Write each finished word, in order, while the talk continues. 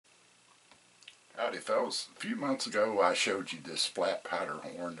Howdy fellas, a few months ago I showed you this flat powder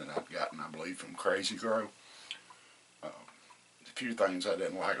horn that I'd gotten, I believe, from Crazy Grow. A few things I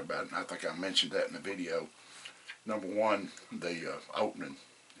didn't like about it, and I think I mentioned that in the video. Number one, the opening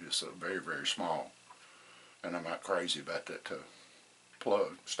is very, very small, and I'm not crazy about that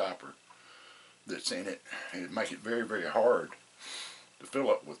plug stopper that's in it. It'd make it very, very hard to fill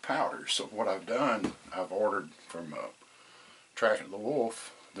up with powder. So what I've done, I've ordered from Track of the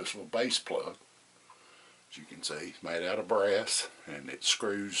Wolf this little base plug. As you can see, it's made out of brass, and it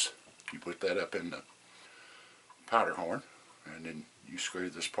screws. You put that up in the powder horn, and then you screw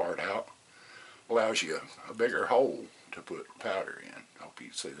this part out. Allows you a bigger hole to put powder in. I hope you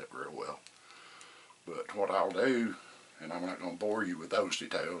can see that real well. But what I'll do, and I'm not going to bore you with those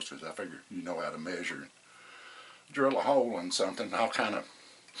details because I figure you know how to measure. Drill a hole in something. I'll kind of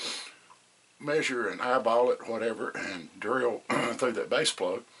measure and eyeball it, whatever, and drill through that base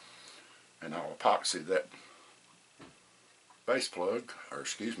plug, and I'll epoxy that base plug, or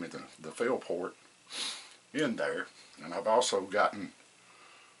excuse me, the fill port in there. And I've also gotten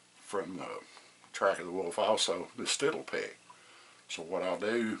from Track of the Wolf also the stiddle peg. So what I'll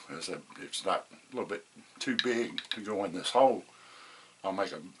do is, it's not a little bit too big to go in this hole, I'll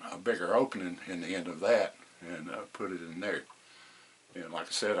make a bigger opening in the end of that and put it in there. And like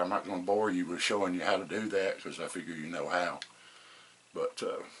I said, I'm not going to bore you with showing you how to do that because I figure you know how. But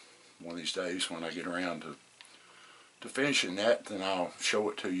one of these days when I get around to finishing that, then I'll show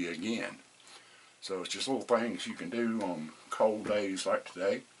it to you again. So it's just little things you can do on cold days like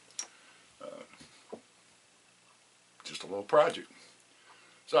today. Just a little project.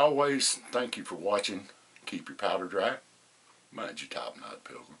 As always, thank you for watching. Keep your powder dry. Mind your top knot,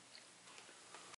 Pilgrim.